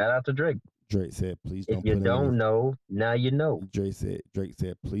 Shout out to Drake. Drake said, "Please If don't you put him in don't this." know, now you know. Drake said,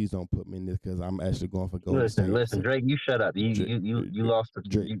 "Please don't put me in this because I'm actually going for Golden State." Listen, Drake, you shut up. You Drake, you lost.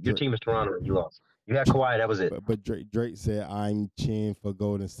 Your team is Toronto. You lost. You had Kawhi. That was it. But Drake said, "I'm cheering for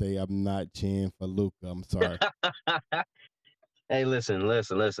Golden State. I'm not cheering for Luka. I'm sorry." Hey, listen.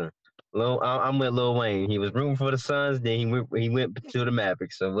 I'm with Lil Wayne. He was rooting for the Suns. Then he went to the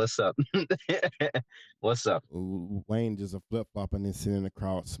Mavericks. So what's up? What's up? Wayne just a flip flop and then sitting in the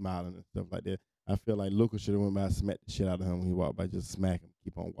crowd smiling and stuff like that. I feel like Luka should have went by and smacked the shit out of him when he walked by. Just smack him,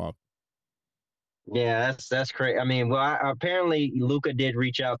 keep on walking. Yeah, that's crazy. I mean, well, apparently Luca did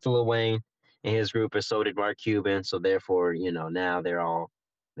reach out to Lil Wayne and his group, and so did Mark Cuban. So therefore, now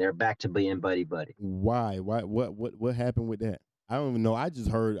they're back to being buddy buddy. Why? Why? What happened with that? I don't even know. I just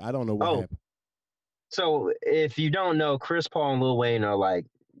heard. I don't know what happened. So if you don't know, Chris Paul and Lil Wayne are like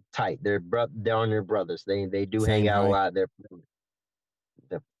tight. They're on their brothers. They do Same hang out height. a lot. They're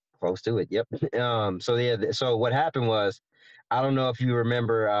close to it. Yep. So yeah. So what happened was, I don't know if you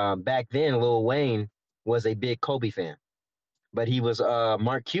remember. Back then, Lil Wayne was a big Kobe fan, but he was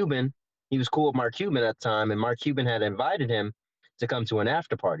Mark Cuban. He was cool with Mark Cuban at the time, and Mark Cuban had invited him to come to an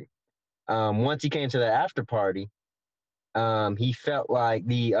after party. Once he came to the after party, he felt like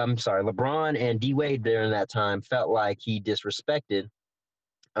LeBron and D Wade during that time felt like he disrespected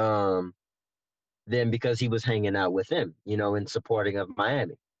them because he was hanging out with them, in supporting of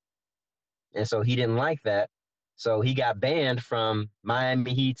Miami. And so he didn't like that. So he got banned from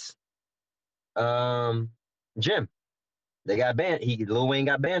Miami Heat's gym. They got banned. Lil Wayne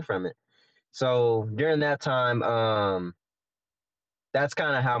got banned from it. So during that time, that's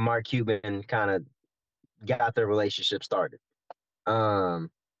kind of how Mark Cuban kind of got their relationship started.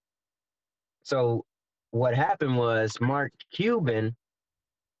 So what happened was Mark Cuban,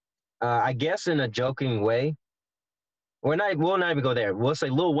 I guess in a joking way, we'll not even go there. We'll say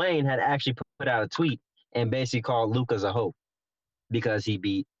Lil Wayne had actually put out a tweet and basically called Lucas a hoe because he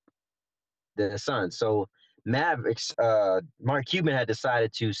beat the Suns. So Mavericks, Mark Cuban had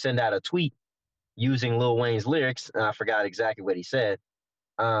decided to send out a tweet using Lil Wayne's lyrics. I forgot exactly what he said.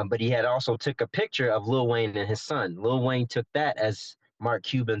 But he had also took a picture of Lil Wayne and his son. Lil Wayne took that as Mark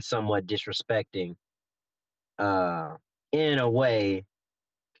Cuban somewhat disrespecting, in a way,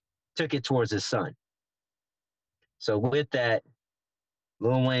 took it towards his son. So with that,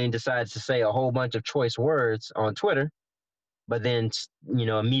 Lil Wayne decides to say a whole bunch of choice words on Twitter, but then,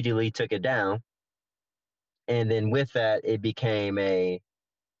 immediately took it down. And then with that, it became a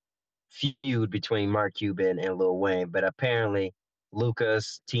feud between Mark Cuban and Lil Wayne. But apparently,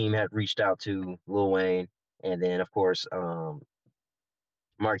 Luca's team had reached out to Lil Wayne, and then of course,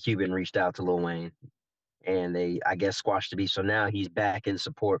 Mark Cuban reached out to Lil Wayne, and they, I guess, squashed the beef. So now he's back in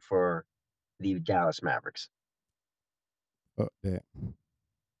support for the Dallas Mavericks. Fuck that.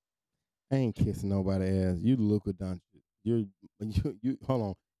 I ain't kissing nobody ass. You Luka Doncic. You hold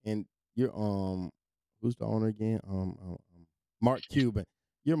on. And you're who's the owner again? Mark Cuban.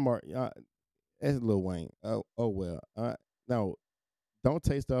 You're Mark that's Lil Wayne. Oh well. No, don't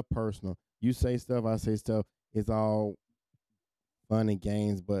take stuff personal. You say stuff, I say stuff. It's all fun and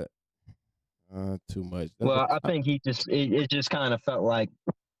games, but too much. Well, I think it just kind of felt like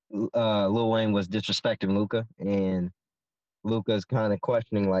Lil Wayne was disrespecting Luca, and Luka's kind of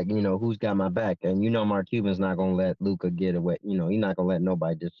questioning, like, who's got my back? And Mark Cuban's not gonna let Luka get away. He's not gonna let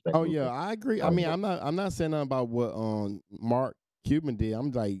nobody disrespect Oh yeah, Luka. I agree. I mean, I'm not saying nothing about what Mark Cuban did.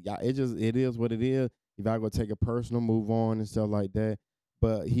 I'm like, yeah, it is what it is. If I go take a personal move on and stuff like that,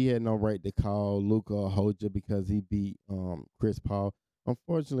 but he had no right to call Luka a hoja because he beat Chris Paul.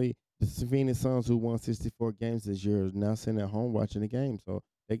 Unfortunately, the Phoenix Suns, who won 64 games this year, is now sitting at home watching the game, so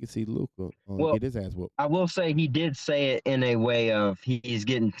they can see Luka Well, get his ass whooped. I will say he did say it in a way of he's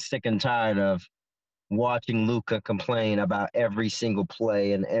getting sick and tired of watching Luka complain about every single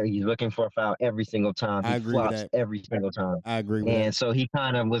play, and he's looking for a foul every single time. I He agree with flops that. every single time. I agree with that. And so he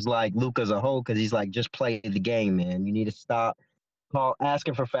kind of was like, Luka's a hoe, because he's like, just play the game, man. You need to stop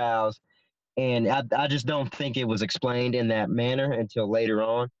asking for fouls. And I just don't think it was explained in that manner until later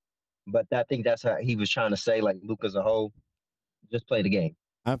on. But I think that's how he was trying to say, like, Luka's a hoe. Just play the game.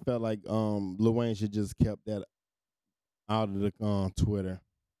 I felt like Lil Wayne should just kept that out of the Twitter.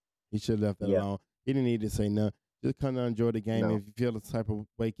 He should have left that Yeah, alone. He didn't need to say nothing. Just come and enjoy the game. no. If you feel the type of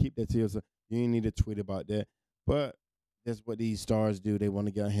way, keep that to yourself. You didn't need to tweet about that. But that's what these stars do. They want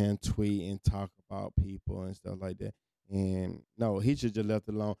to get on here and tweet and talk about people and stuff like that. And no, he should just left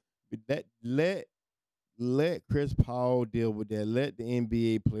it alone. Let Chris Paul deal with that. Let the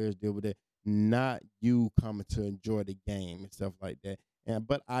NBA players deal with that. Not you coming to enjoy the game and stuff like that.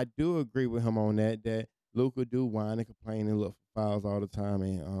 But I do agree with him on that Luka do whine and complain and look for fouls all the time.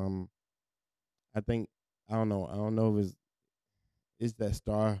 And I think I don't know. I don't know if it's that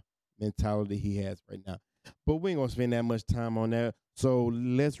star mentality he has right now. But we ain't gonna spend that much time on that. So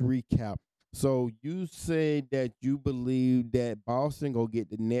let's recap. So you said that you believe that Boston go get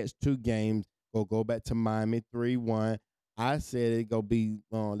the next two games, go back to Miami 3-1. I said it go be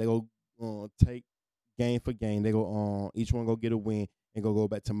they go take game for game. They go each one go get a win and go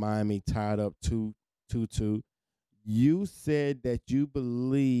back to Miami tied up 2-2. You said that you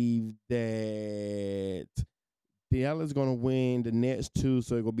believe that Dallas going to win the next two,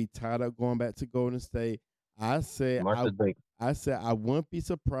 so it going to be tied up going back to Golden State. I said Mark the break. I wouldn't be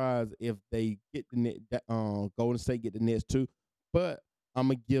surprised if they get Golden State get the next two, but I'm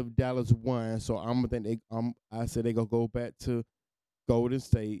gonna give Dallas one. So I'm gonna think I said they gonna go back to Golden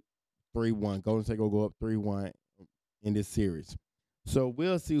State 3-1. Golden State gonna go up 3-1 in this series. So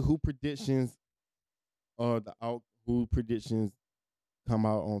we'll see who predictions who predictions come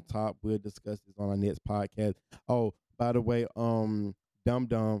out on top. We'll discuss this on our next podcast. Oh, by the way, Dum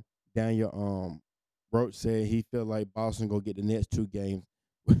Dum Daniel Roach said he feel like Boston gonna get the next two games.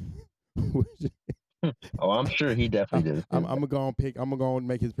 Oh, I'm sure he definitely did. I'm gonna go and pick. I'm gonna go and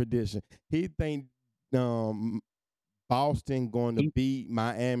make his prediction. He think Boston going to beat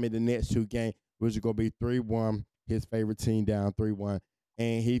Miami the next two games, which is gonna be 3-1. His favorite team down 3-1,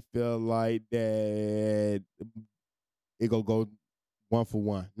 and he feel like that it gonna go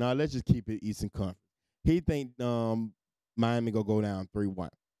 1-1. Now let's just keep it Eastern Conference. He think Miami gonna go down 3-1.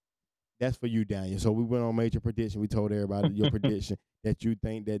 That's for you, Daniel. So we went on major prediction. We told everybody your prediction that you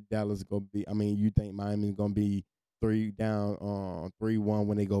think that Dallas gonna be. I mean, you think Miami's gonna be 3-1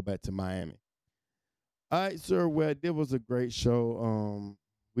 when they go back to Miami. All right, sir. Well, it was a great show.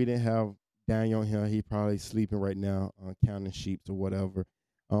 We didn't have Daniel on here. He probably sleeping right now, counting sheep or whatever.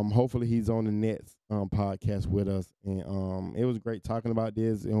 Hopefully he's on the next podcast with us. And it was great talking about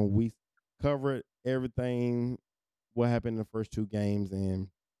this. And we covered everything, what happened in the first two games, and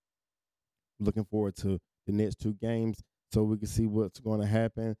looking forward to the next two games so we can see what's going to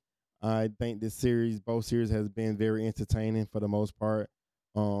happen. I think both series has been very entertaining for the most part,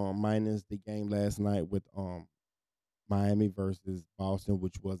 minus the game last night with Miami versus Boston,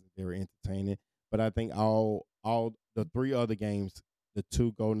 which wasn't very entertaining. But I think all the three other games, the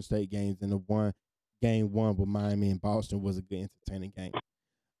two Golden State games and the game one with Miami and Boston was a good entertaining game.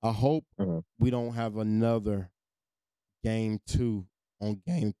 I hope we don't have another game two on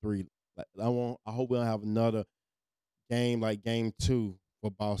game three. I hope we don't have another game like game two for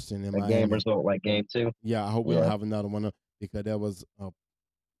Boston and Miami. Game result like game two. Yeah, I hope we don't have another one because that was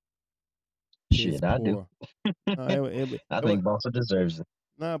shit. I do. I think Boston deserves it.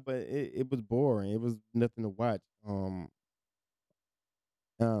 No, but it was boring. It was nothing to watch. It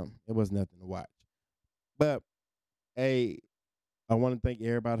was nothing to watch. But hey, I want to thank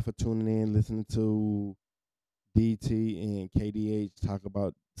everybody for tuning in, listening to DT and KDH talk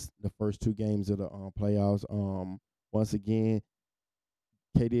about the first two games of the playoffs. Once again,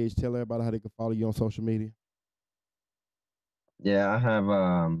 KDH, tell everybody how they can follow you on social media. Yeah, I have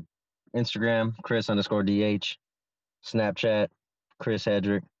Instagram, Chris_DH, Snapchat, Chris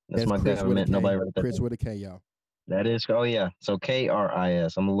Hedrick. That's my Chris government. Nobody wrote that. Chris with a K, y'all. That is, oh yeah. So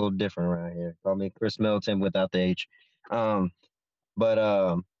KRIS. I'm a little different around here. Call me Chris Middleton without the H. But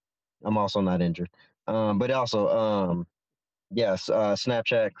I'm also not injured. But also, yes,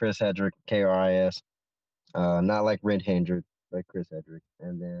 Snapchat, Chris Hedrick, KRIS. Not like Red Hendrick, like Chris Hedrick.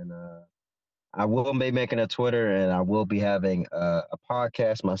 And then I will be making a Twitter, and I will be having a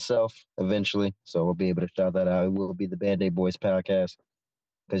podcast myself eventually. So we'll be able to shout that out. It will be the Band Aid Boys podcast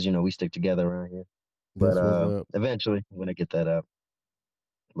because we stick together around here. But That's what's up. eventually, I'm gonna get that up.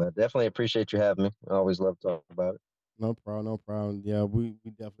 But definitely appreciate you having me. I always love talking about it. No problem, no problem. Yeah, we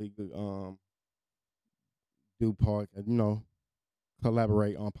definitely could do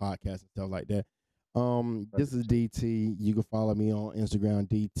collaborate on podcasts and stuff like that. This is 100%. DT. You can follow me on Instagram,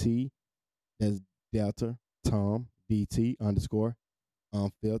 DT. That's Delta Tom DT _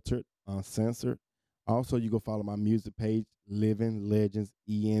 unfiltered, uncensored. Also, you can follow my music page, Living Legends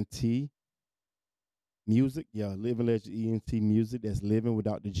ENT Music. Yeah, Living Legends ENT Music. That's living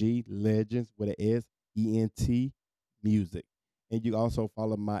without the G, Legends with an S, ENT Music. And you also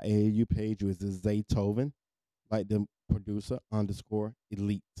follow my AAU page, which is Zaytoven, like the producer _elite.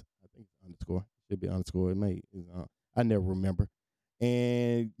 I think it's underscore. It should be underscore. It may. I never remember.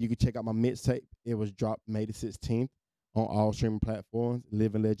 And you can check out my mixtape. It was dropped May the 16th on all streaming platforms.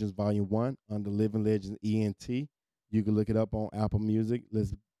 Living Legends Volume 1 under Living Legends ENT. You can look it up on Apple Music.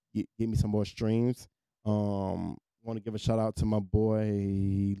 Let's get me some more streams. Want to give a shout out to my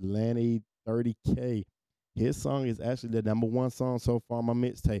boy Lanny 30K. His song is actually the #1 song so far on my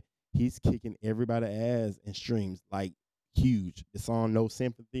mixtape. He's kicking everybody ass in streams like huge. The song No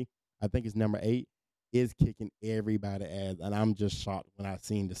Sympathy, I think it's #8, is kicking everybody ass, and I'm just shocked when I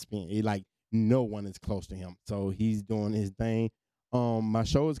seen the spin. Like no one is close to him, so he's doing his thing. My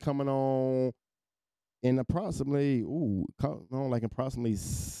show is coming on in approximately like approximately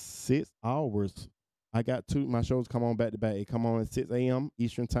 6 hours. I got my shows come on back to back. It come on at 6 a.m.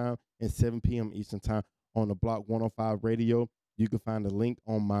 Eastern time and 7 p.m. Eastern time on the Block 105 radio. You can find the link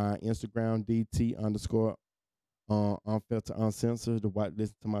on my Instagram, DT unfiltered uncensored, to watch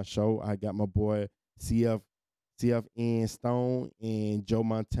listen to my show. I got my boy CFN Stone and Joe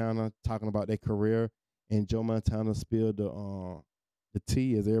Montana talking about their career, and Joe Montana spilled the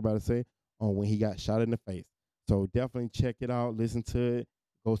tea, as everybody say, on when he got shot in the face. So definitely check it out, listen to it,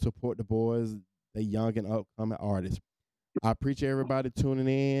 go support the boys, the young and upcoming artists. I appreciate everybody tuning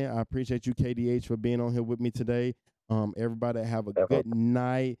in. I appreciate you, KDH, for being on here with me today. Everybody have a Definitely. good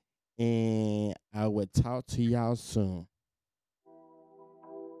night, and I will talk to y'all soon.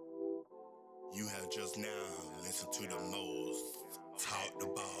 You have just now listened to the most talked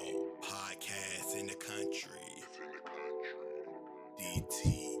about podcast in the country.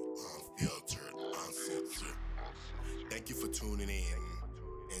 DT